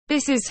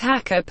This is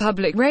Hacker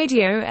Public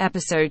Radio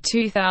episode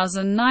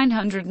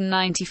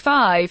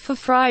 2995 for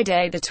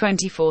Friday the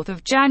 24th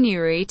of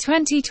January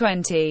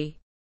 2020.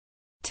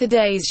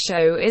 Today's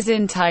show is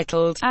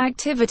entitled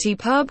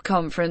ActivityPub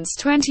Conference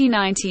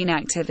 2019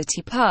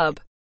 ActivityPub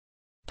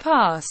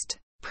Past,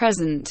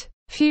 Present,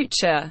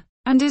 Future,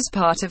 and is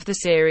part of the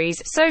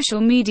series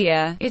Social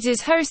Media. It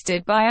is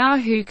hosted by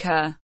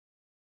Ahuka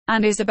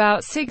and is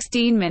about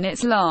 16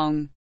 minutes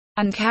long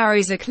and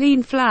carries a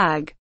clean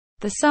flag.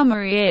 The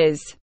summary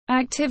is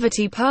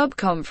ActivityPub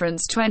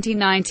Conference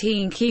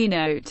 2019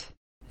 Keynote.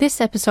 This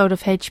episode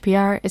of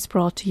HPR is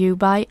brought to you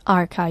by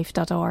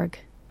archive.org.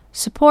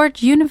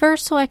 Support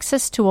universal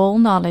access to all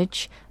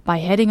knowledge by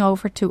heading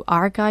over to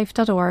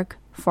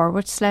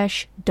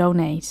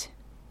archive.org/donate.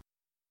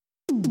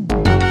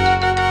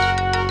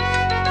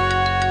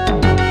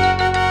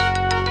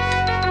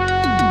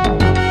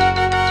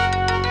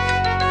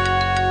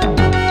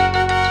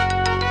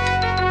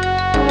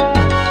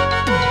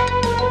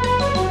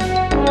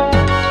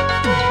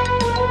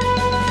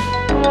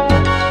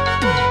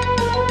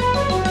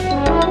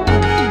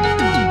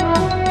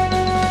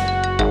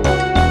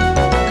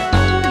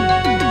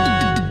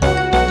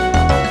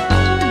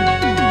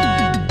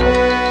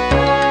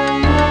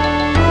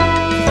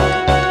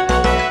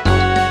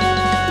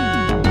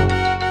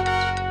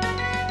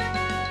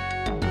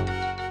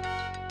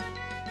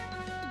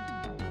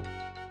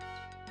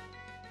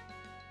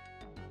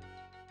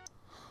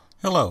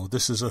 Hello,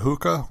 this is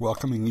Ahuka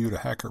welcoming you to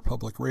Hacker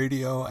Public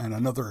Radio and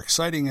another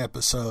exciting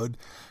episode.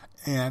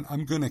 And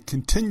I'm going to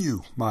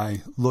continue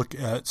my look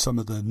at some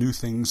of the new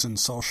things in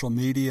social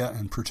media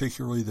and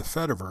particularly the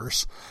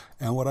Fediverse.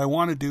 And what I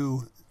want to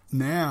do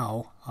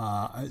now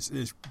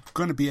is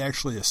going to be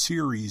actually a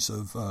series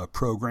of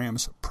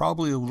programs,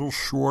 probably a little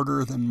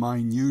shorter than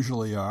mine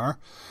usually are.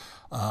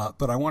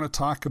 But I want to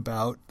talk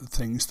about the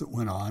things that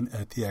went on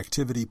at the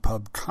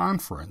ActivityPub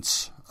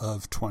Conference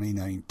of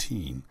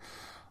 2019.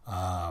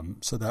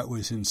 So that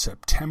was in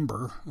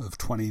September of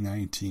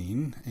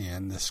 2019,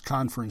 and this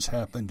conference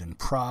happened in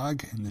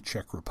Prague in the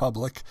Czech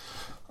Republic.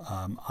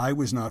 I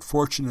was not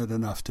fortunate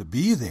enough to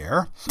be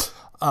there,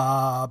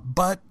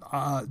 but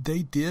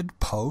they did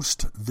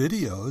post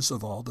videos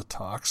of all the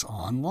talks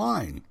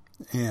online,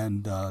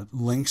 and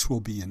links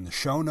will be in the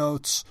show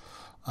notes.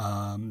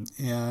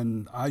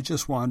 And I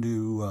just want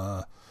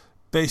to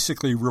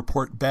basically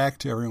report back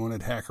to everyone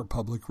at Hacker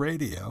Public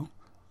Radio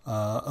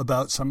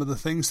about some of the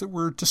things that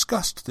were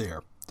discussed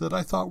there that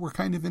I thought were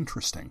kind of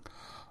interesting.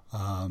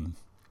 I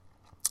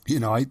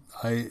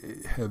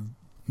have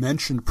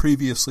mentioned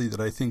previously that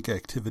I think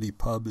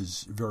ActivityPub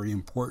is very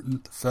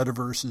important. The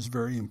Fediverse is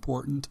very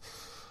important.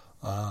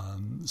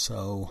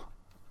 So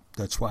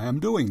that's why I'm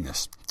doing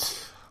this.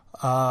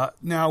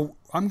 Now,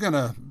 I'm going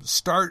to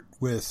start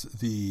with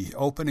the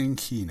opening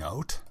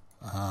keynote.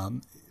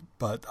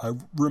 But I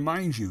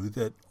remind you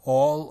that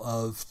all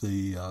of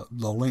the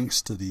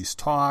links to these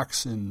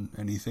talks and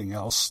anything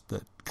else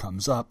that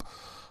comes up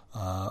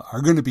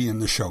are going to be in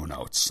the show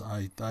notes.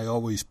 I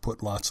always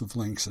put lots of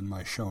links in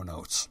my show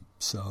notes,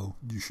 so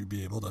you should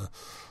be able to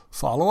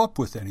follow up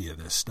with any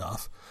of this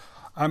stuff.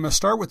 I'm going to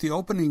start with the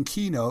opening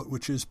keynote,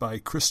 which is by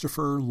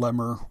Christopher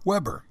Lemmer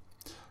Weber.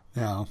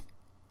 Now,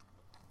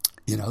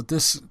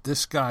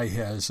 this guy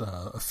has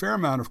a fair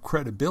amount of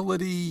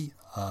credibility.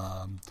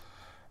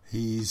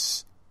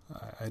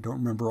 I don't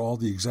remember all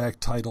the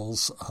exact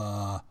titles,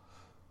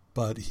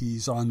 but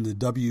he's on the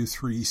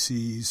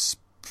W3C's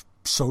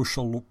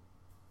social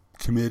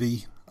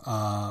committee,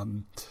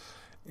 and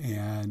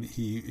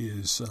he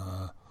is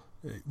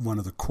one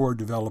of the core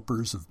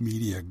developers of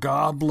Media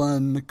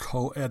Goblin,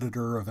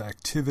 co-editor of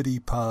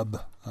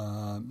ActivityPub.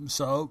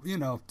 So,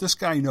 this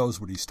guy knows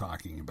what he's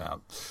talking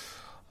about.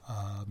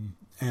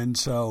 And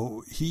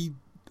so he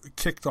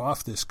kicked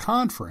off this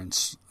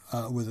conference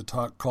with a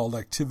talk called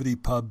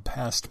ActivityPub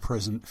Past,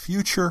 Present,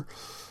 Future.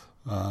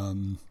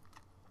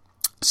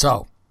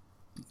 So,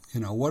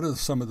 what are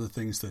some of the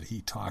things that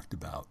he talked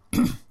about?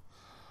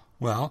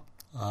 Well,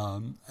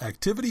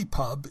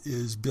 ActivityPub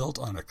is built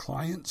on a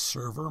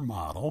client-server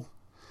model.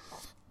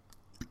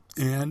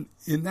 And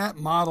in that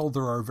model,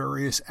 there are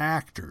various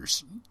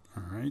actors.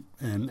 All right.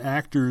 And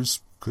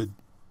actors could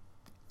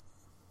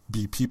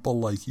be people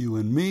like you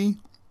and me.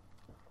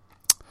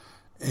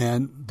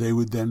 And they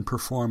would then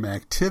perform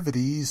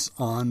activities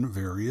on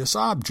various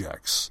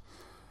objects.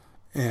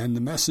 And the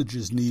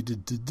messages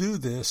needed to do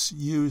this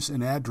use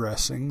an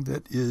addressing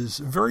that is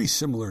very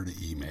similar to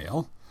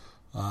email.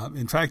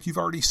 In fact, you've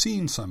already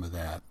seen some of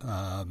that.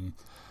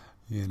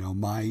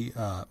 My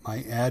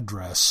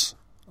address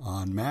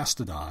on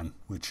Mastodon,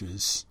 which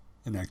is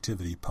an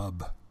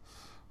ActivityPub,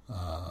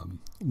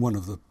 one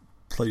of the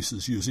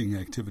places using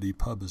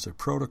ActivityPub as a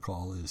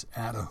protocol is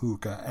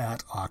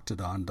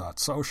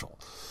 @ahuka@octodon.social.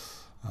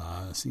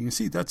 So you can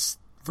see that's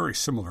very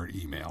similar to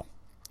email.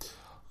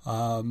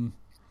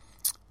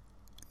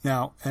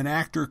 Now, an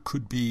actor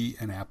could be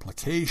an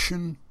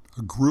application,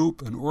 a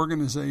group, an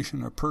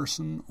organization, a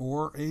person,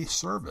 or a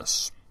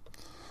service.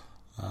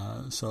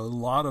 So a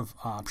lot of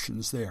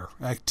options there.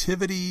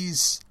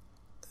 Activities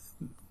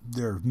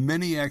There are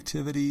many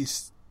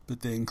activities,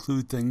 but they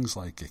include things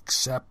like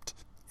accept,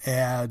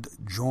 add,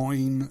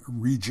 join,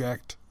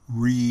 reject,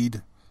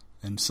 read,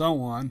 and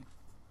so on.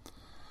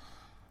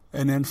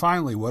 And then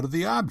finally, what are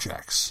the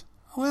objects?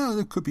 Well,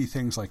 it could be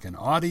things like an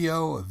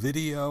audio, a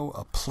video,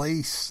 a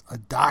place, a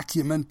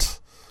document,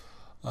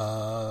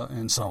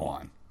 and so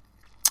on.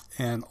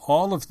 And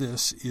all of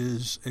this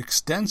is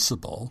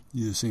extensible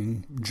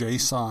using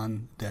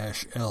JSON-LD.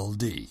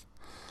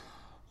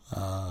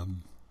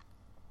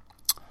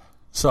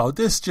 So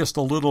this is just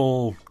a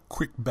little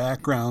quick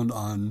background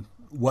on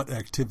what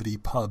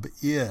ActivityPub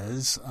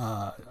is.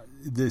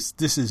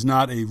 This is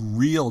not a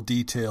real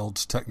detailed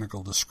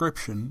technical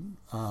description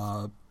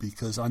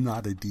because I'm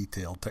not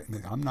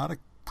I'm not a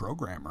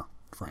programmer,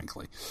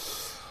 frankly.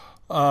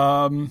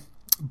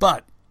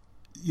 But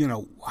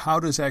why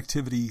does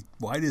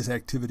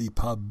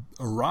ActivityPub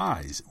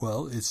arise?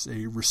 Well, it's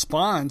a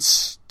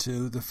response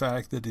to the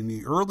fact that in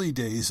the early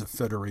days of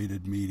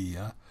federated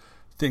media,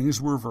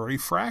 things were very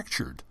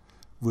fractured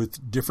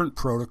with different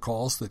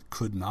protocols that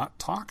could not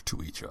talk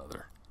to each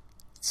other.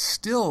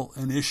 Still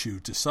an issue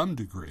to some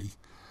degree,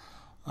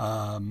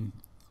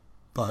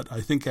 but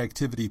I think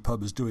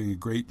ActivityPub is doing a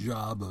great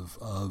job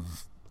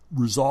of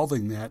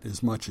resolving that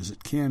as much as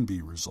it can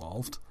be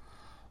resolved.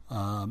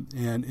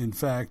 And in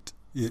fact,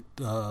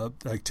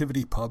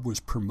 ActivityPub was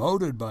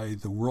promoted by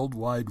the World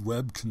Wide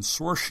Web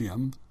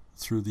Consortium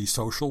through the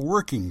Social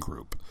Working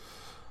Group.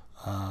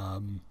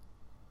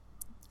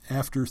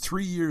 After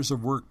 3 years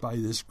of work by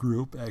this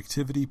group,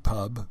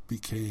 ActivityPub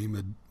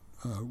became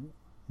a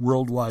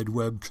World Wide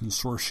Web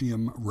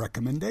Consortium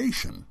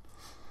recommendation.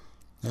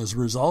 As a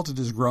result, it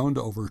has grown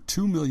to over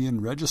 2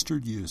 million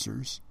registered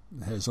users.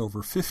 It has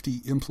over 50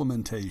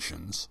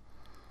 implementations.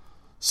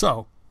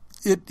 So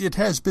it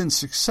has been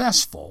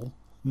successful,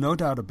 no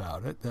doubt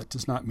about it. That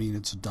does not mean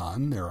it's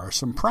done. There are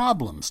some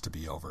problems to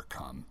be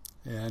overcome.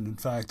 And in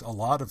fact, a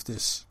lot of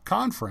this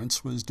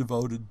conference was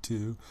devoted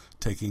to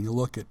taking a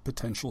look at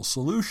potential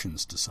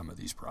solutions to some of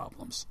these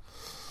problems.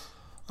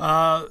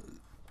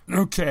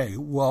 Okay,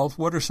 well,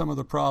 what are some of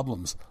the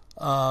problems?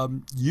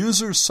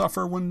 Users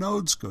suffer when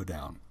nodes go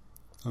down.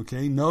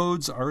 Okay,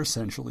 nodes are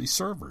essentially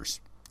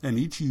servers, and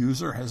each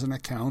user has an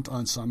account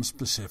on some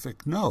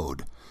specific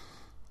node.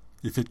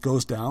 If it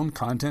goes down,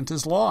 content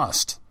is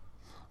lost.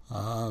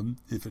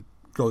 If it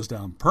goes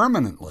down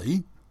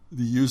permanently,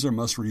 the user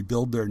must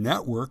rebuild their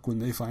network when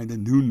they find a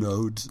new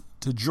node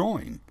to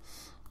join.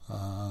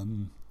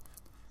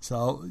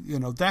 So,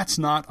 that's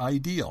not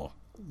ideal.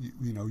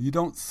 You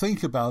don't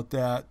think about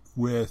that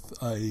with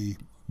a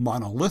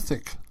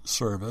monolithic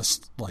service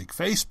like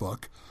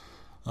Facebook,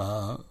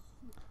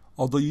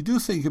 although you do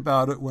think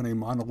about it when a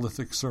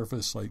monolithic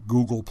service like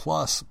Google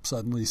Plus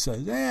suddenly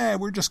says,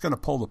 we're just going to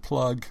pull the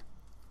plug.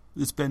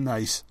 It's been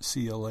nice.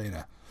 See you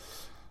later.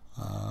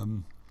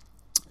 And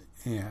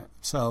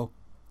so,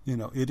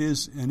 it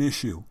is an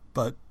issue,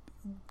 but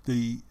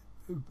the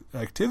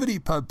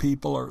ActivityPub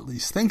people are at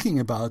least thinking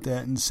about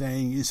that and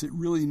saying, is it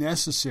really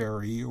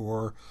necessary,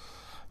 or,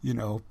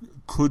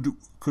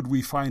 could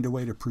we find a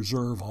way to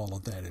preserve all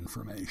of that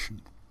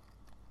information?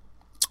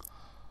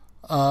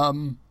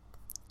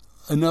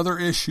 Another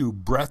issue,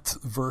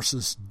 breadth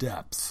versus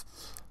depth.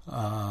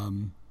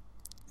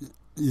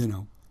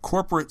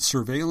 Corporate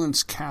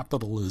surveillance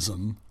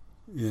capitalism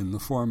in the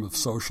form of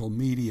social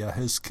media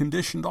has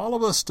conditioned all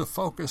of us to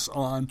focus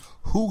on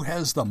who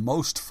has the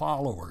most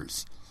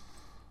followers.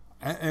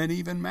 And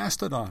even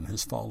Mastodon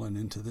has fallen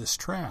into this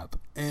trap.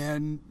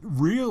 And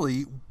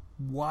really,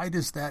 why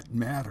does that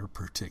matter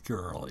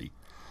particularly?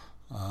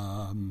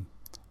 Are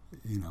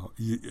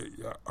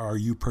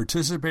you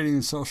participating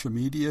in social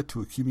media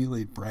to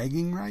accumulate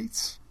bragging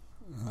rights?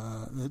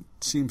 That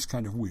seems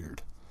kind of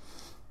weird.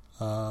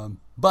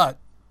 But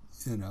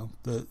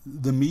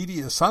the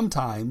media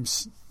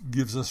sometimes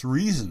gives us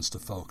reasons to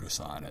focus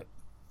on it.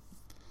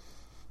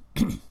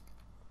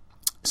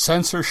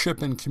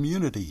 Censorship in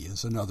community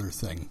is another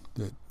thing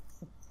that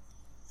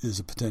is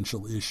a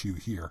potential issue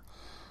here.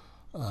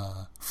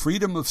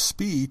 Freedom of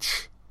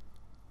speech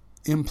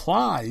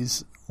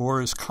implies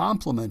or is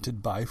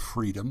complemented by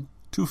freedom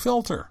to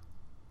filter.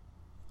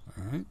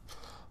 All right?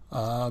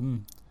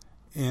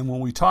 And when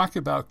we talk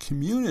about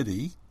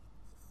community,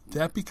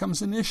 that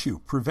becomes an issue.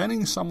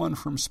 Preventing someone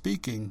from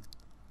speaking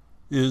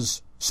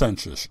is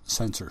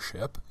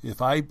censorship.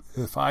 If I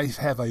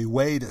have a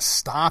way to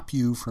stop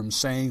you from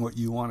saying what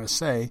you want to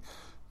say,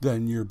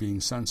 then you're being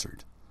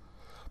censored.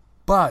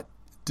 But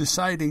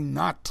deciding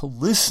not to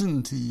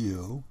listen to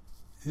you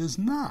is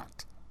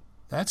not.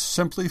 That's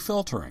simply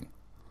filtering.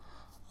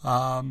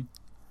 And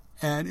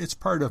it's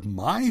part of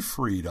my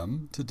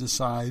freedom to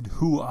decide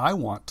who I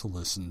want to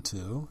listen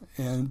to,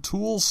 and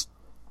tools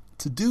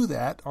to do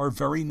that are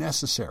very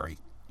necessary.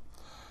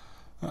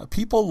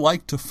 People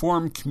like to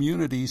form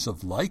communities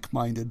of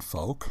like-minded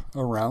folk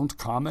around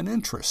common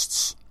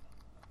interests.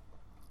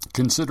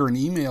 Consider an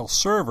email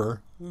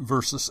server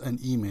versus an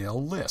email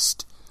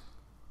list.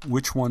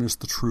 Which one is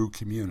the true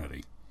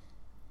community?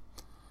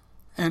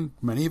 And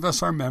many of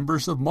us are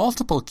members of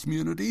multiple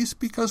communities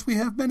because we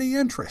have many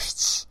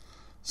interests.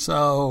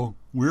 So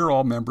we're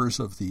all members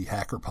of the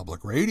Hacker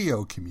Public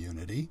Radio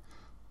community,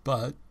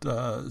 but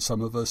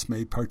some of us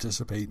may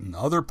participate in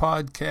other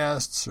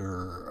podcasts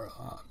or,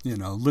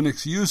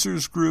 Linux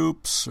users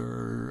groups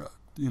or,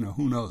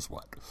 who knows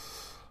what.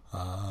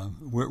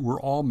 We're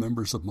all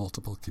members of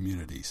multiple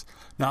communities.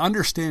 Now,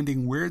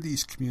 understanding where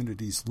these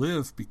communities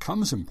live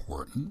becomes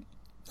important,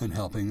 and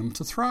helping them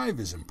to thrive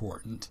is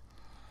important.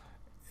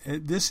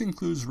 This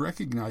includes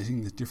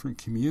recognizing that different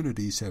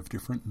communities have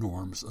different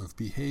norms of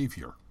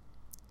behavior.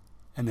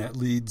 And that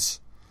leads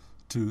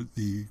to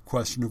the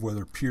question of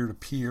whether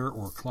peer-to-peer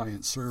or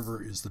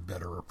client-server is the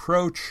better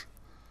approach.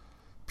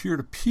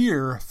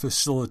 Peer-to-peer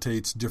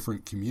facilitates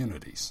different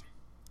communities.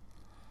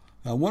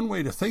 Now, one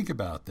way to think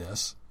about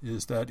this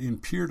is that in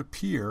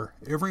peer-to-peer,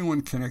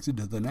 everyone connected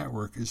to the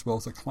network is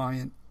both a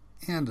client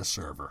and a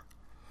server.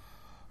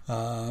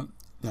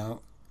 Now,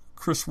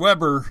 Chris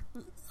Weber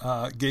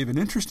gave an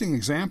interesting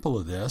example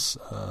of this,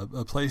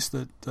 a place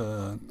that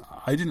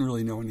I didn't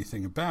really know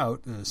anything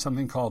about,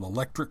 something called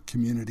Electric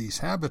Communities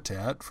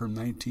Habitat from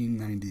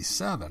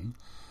 1997.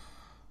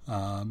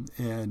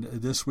 And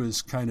this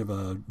was kind of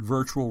a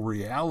virtual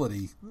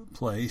reality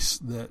place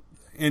that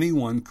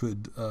anyone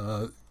could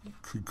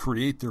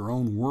create their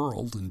own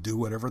world and do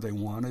whatever they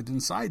wanted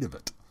inside of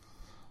it.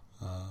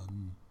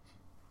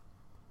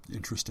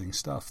 Interesting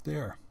stuff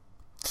there.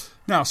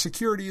 Now,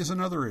 security is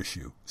another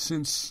issue.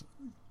 Since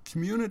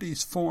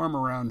communities form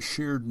around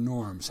shared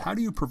norms, how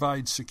do you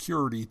provide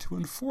security to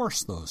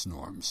enforce those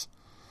norms?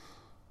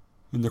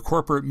 In the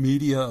corporate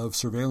media of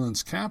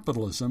surveillance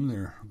capitalism,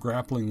 they're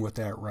grappling with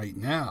that right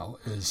now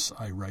as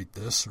I write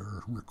this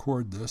or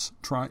record this,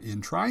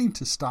 in trying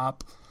to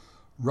stop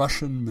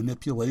Russian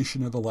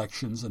manipulation of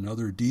elections and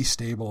other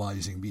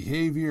destabilizing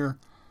behavior,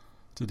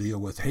 to deal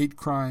with hate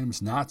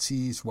crimes,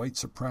 Nazis, white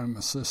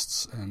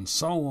supremacists, and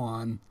so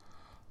on.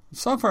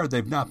 So far,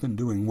 they've not been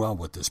doing well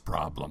with this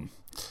problem.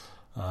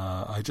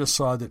 I just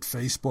saw that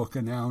Facebook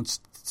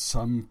announced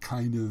some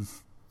kind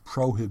of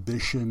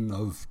prohibition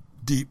of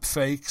deep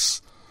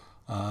fakes,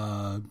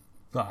 but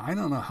I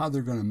don't know how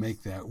they're going to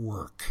make that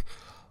work.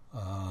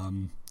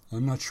 I'm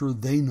not sure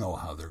they know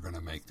how they're going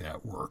to make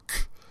that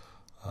work.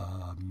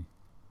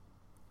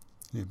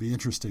 It'd be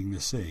interesting to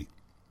see.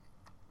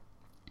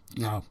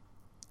 Now,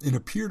 in a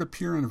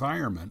peer-to-peer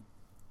environment,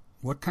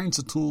 what kinds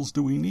of tools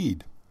do we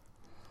need?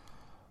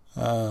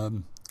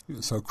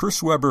 So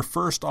Chris Weber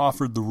first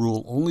offered the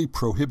rule, only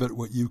prohibit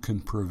what you can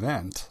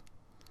prevent,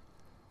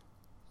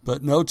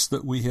 but notes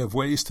that we have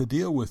ways to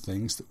deal with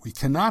things that we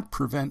cannot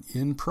prevent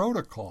in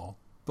protocol,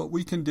 but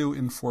we can do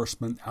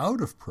enforcement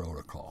out of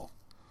protocol,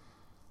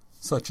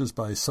 such as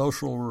by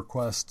social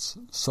requests,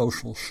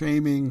 social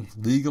shaming,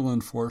 legal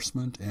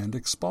enforcement, and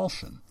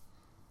expulsion.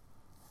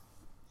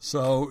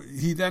 So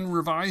he then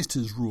revised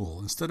his rule.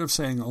 Instead of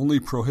saying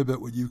only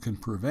prohibit what you can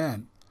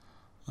prevent,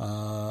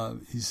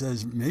 he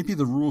says maybe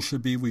the rule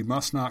should be we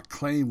must not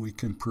claim we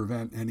can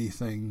prevent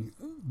anything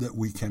that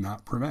we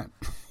cannot prevent.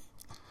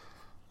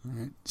 All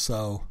right?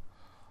 So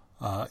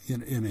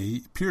in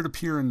a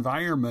peer-to-peer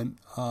environment,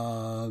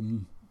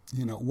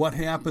 what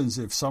happens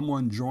if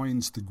someone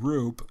joins the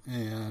group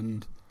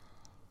and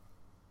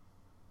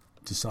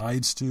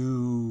decides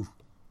to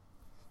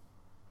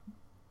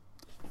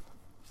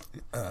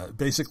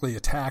basically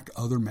attack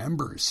other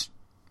members?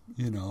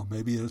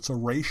 Maybe it's a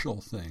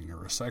racial thing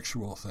or a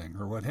sexual thing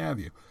or what have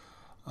you.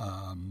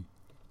 Can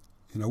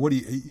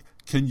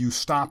you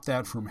stop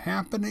that from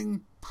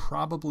happening?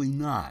 Probably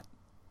not.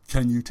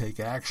 Can you take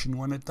action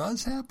when it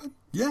does happen?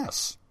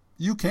 Yes,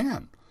 you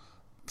can.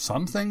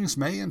 Some things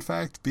may, in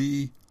fact,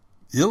 be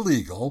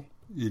illegal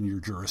in your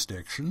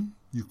jurisdiction.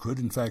 You could,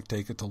 in fact,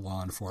 take it to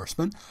law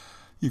enforcement.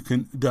 You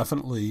can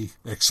definitely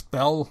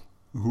expel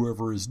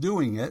whoever is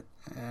doing it.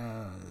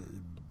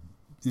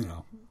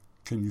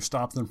 Can you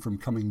stop them from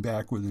coming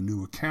back with a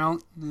new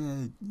account?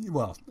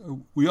 Well,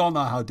 we all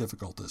know how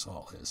difficult this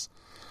all is.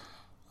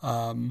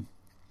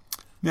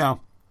 Now,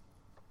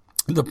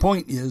 the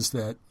point is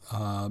that,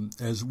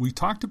 as we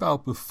talked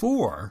about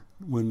before,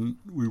 when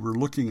we were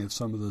looking at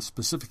some of the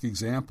specific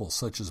examples,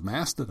 such as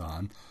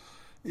Mastodon,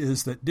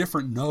 is that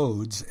different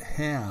nodes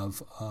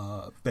have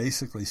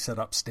basically set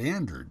up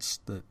standards,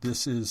 that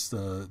this is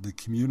the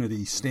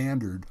community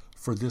standard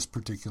for this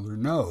particular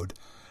node.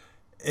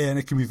 And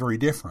it can be very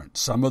different.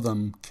 Some of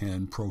them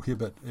can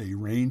prohibit a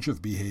range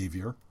of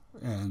behavior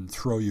and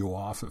throw you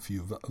off if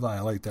you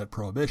violate that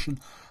prohibition.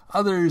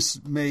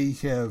 Others may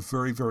have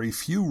very, very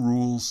few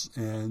rules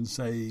and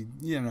say,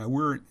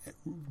 we're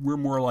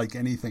more like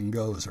anything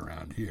goes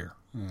around here.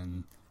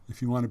 And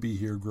if you want to be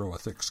here, grow a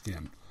thick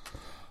skin.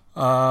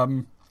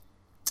 So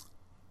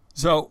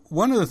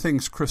one of the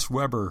things Chris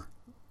Weber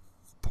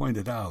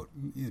pointed out,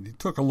 he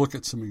took a look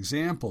at some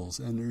examples,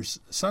 and there's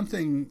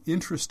something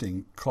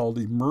interesting called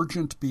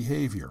emergent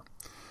behavior.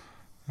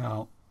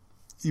 Now,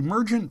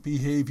 emergent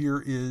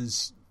behavior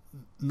is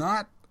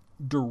not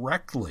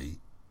directly,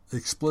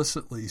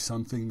 explicitly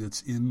something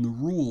that's in the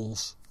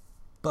rules,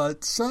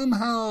 but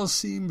somehow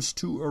seems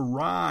to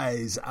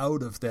arise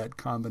out of that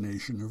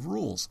combination of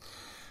rules.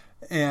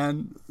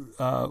 And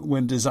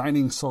when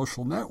designing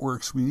social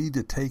networks, we need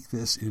to take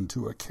this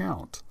into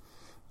account.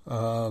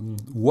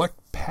 What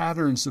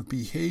patterns of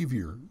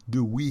behavior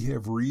do we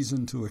have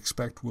reason to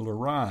expect will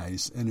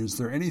arise? And is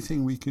there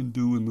anything we can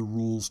do in the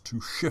rules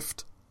to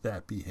shift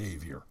that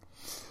behavior?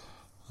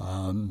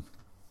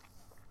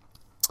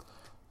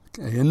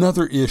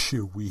 Another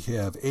issue, we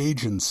have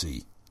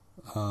agency.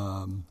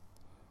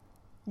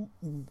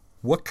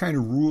 What kind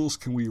of rules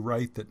can we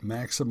write that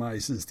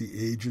maximizes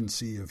the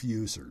agency of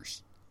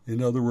users?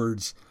 In other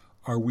words,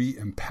 are we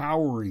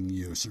empowering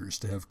users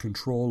to have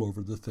control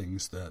over the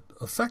things that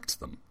affect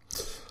them?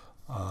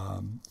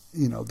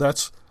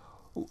 That's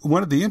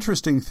one of the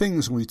interesting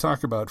things when we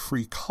talk about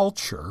free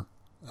culture.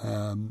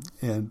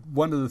 And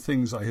one of the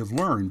things I have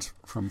learned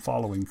from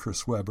following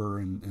Chris Webber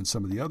and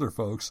some of the other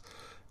folks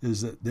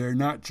is that they're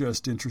not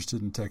just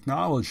interested in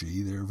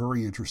technology, they're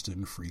very interested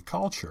in free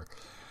culture.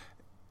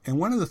 And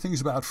one of the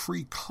things about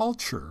free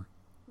culture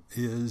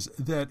is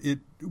that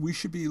we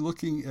should be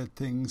looking at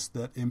things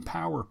that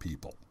empower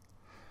people.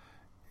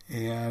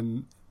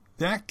 And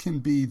that can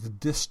be the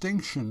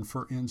distinction,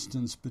 for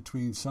instance,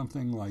 between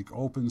something like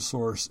open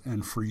source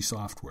and free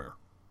software.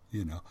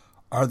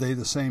 Are they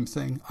the same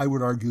thing? I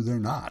would argue they're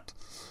not.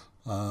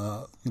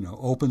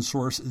 Open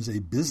source is a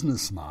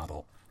business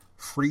model.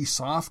 Free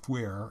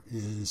software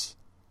is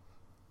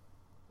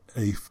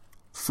a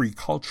free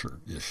culture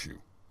issue.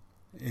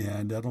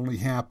 And that only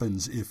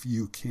happens if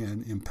you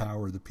can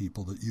empower the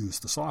people that use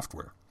the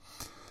software.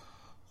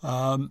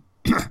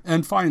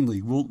 And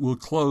finally, we'll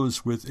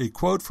close with a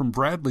quote from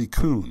Bradley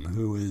Kuhn,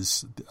 who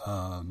is,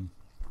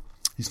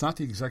 he's not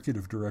the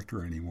executive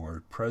director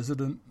anymore,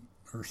 president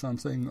or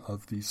something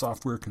of the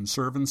Software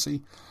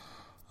Conservancy.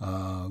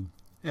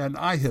 And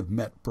I have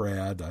met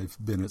Brad. I've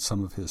been at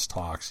some of his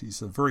talks.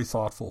 He's a very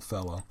thoughtful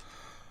fellow.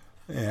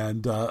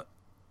 And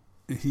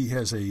he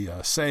has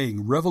a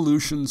saying,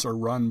 revolutions are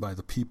run by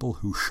the people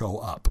who show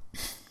up.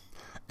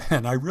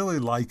 And I really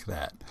like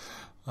that.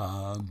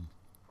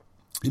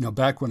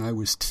 Back when I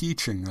was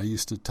teaching, I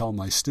used to tell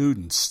my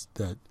students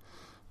that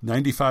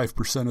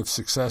 95% of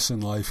success in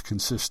life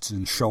consists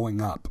in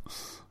showing up.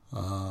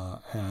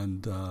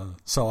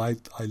 So I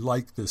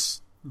like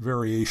this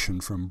variation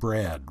from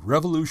Brad.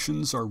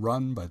 Revolutions are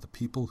run by the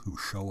people who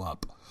show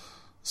up.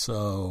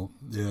 So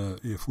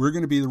if we're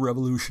going to be the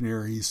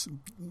revolutionaries,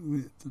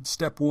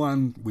 step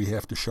one, we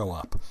have to show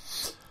up.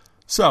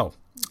 So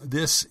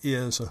this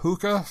is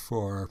Ahuka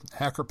for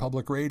Hacker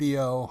Public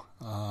Radio,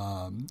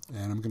 and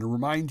I'm going to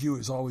remind you,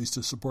 as always,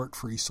 to support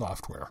free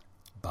software.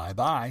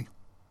 Bye-bye.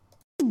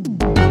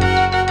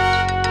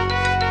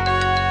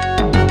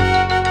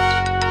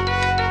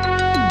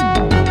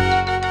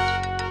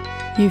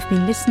 You've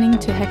been listening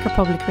to Hacker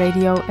Public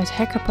Radio at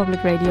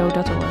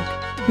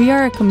hackerpublicradio.org. We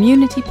are a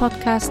community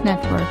podcast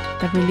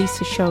network that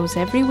releases shows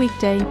every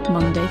weekday,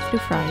 Monday through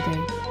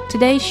Friday.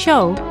 Today's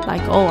show,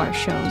 like all our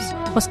shows,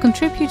 was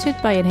contributed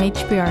by an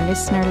HPR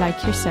listener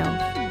like yourself.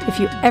 If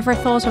you ever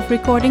thought of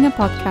recording a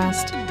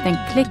podcast, then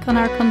click on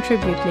our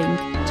contribute link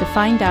to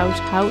find out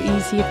how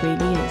easy it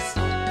really is.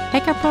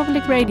 Hacker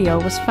Public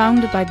Radio was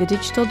founded by the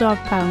Digital Dog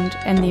Pound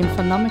and the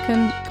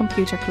Infonomicon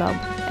Computer Club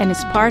and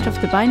is part of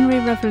the binary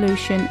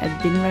revolution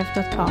at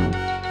binrev.com.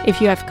 If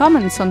you have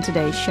comments on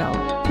today's show,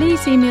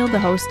 please email the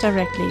host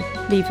directly,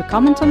 leave a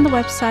comment on the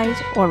website,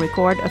 or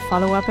record a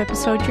follow-up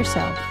episode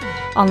yourself.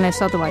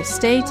 Unless otherwise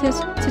stated,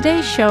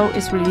 today's show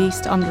is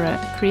released under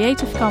a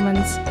Creative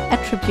Commons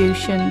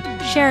Attribution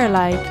Share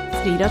Alike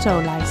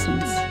 3.0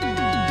 license.